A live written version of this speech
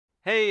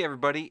Hey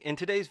everybody, in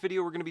today's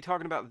video we're going to be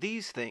talking about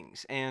these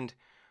things and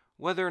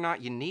whether or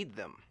not you need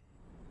them.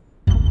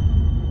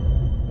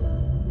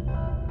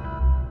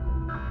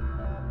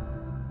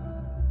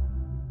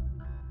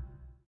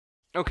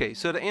 Okay,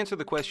 so to answer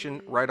the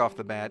question right off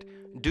the bat,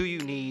 do you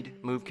need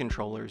Move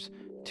controllers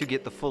to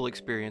get the full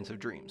experience of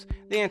Dreams?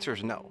 The answer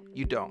is no,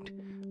 you don't.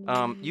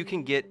 You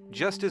can get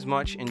just as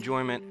much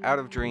enjoyment out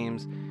of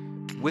Dreams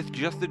with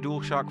just the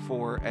DualShock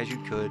 4 as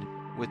you could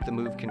with the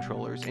Move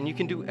controllers, and you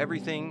can do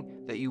everything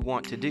that you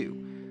want to do.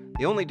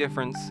 The only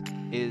difference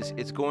is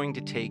it's going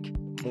to take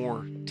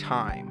more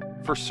time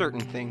for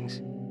certain things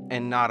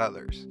and not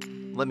others.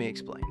 Let me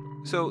explain.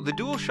 So the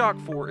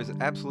DualShock 4 is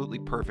absolutely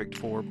perfect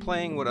for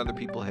playing what other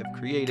people have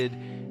created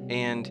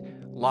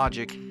and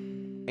logic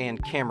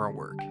and camera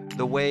work.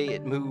 The way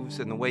it moves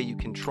and the way you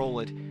control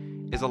it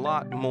is a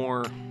lot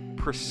more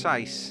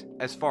precise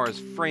as far as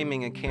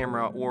framing a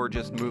camera or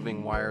just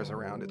moving wires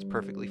around. It's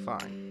perfectly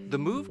fine. The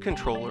Move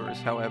controllers,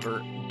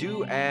 however,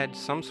 do add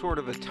some sort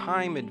of a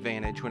time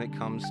advantage when it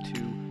comes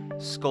to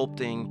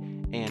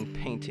sculpting and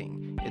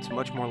painting. It's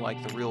much more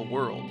like the real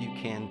world. You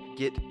can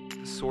get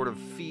sort of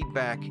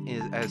feedback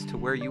as to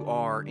where you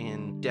are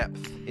in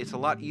depth. It's a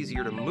lot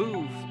easier to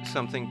move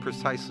something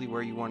precisely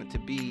where you want it to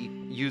be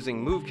using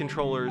Move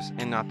controllers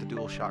and not the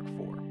DualShock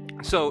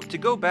 4. So to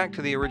go back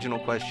to the original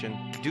question,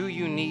 do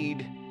you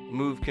need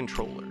Move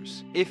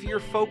controllers? If you're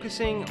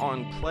focusing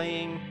on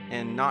playing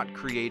and not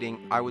creating,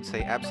 I would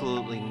say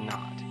absolutely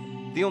not.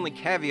 The only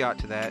caveat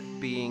to that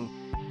being,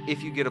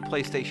 if you get a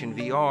PlayStation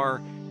VR,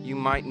 you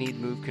might need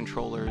Move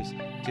controllers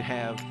to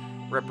have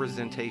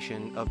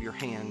representation of your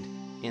hand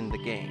in the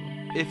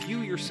game. If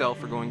you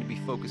yourself are going to be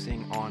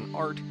focusing on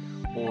art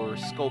or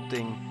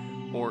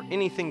sculpting or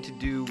anything to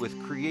do with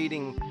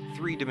creating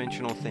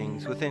three-dimensional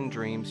things within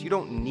Dreams, you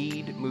don't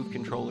need Move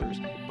controllers,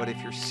 but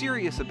if you're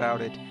serious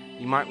about it,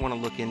 you might want to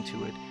look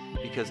into it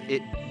because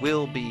it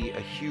will be a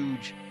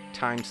huge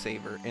time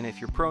saver. And if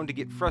you're prone to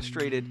get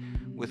frustrated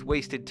with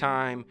wasted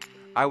time,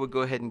 I would go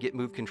ahead and get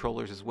Move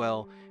controllers as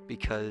well,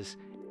 because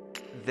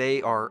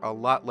they are a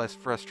lot less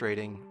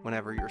frustrating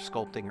whenever you're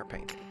sculpting or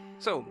painting.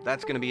 So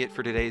that's going to be it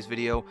for today's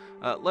video.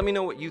 Let me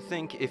know what you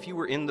think. If you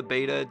were in the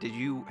beta, did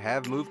you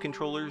have Move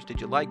controllers?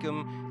 Did you like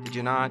them? Did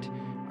you not?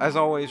 As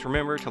always,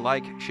 remember to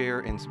like, share,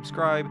 and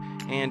subscribe.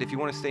 And if you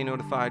want to stay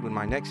notified when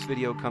my next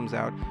video comes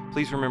out,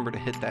 please remember to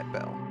hit that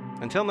bell.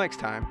 Until next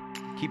time,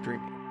 keep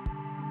dreaming.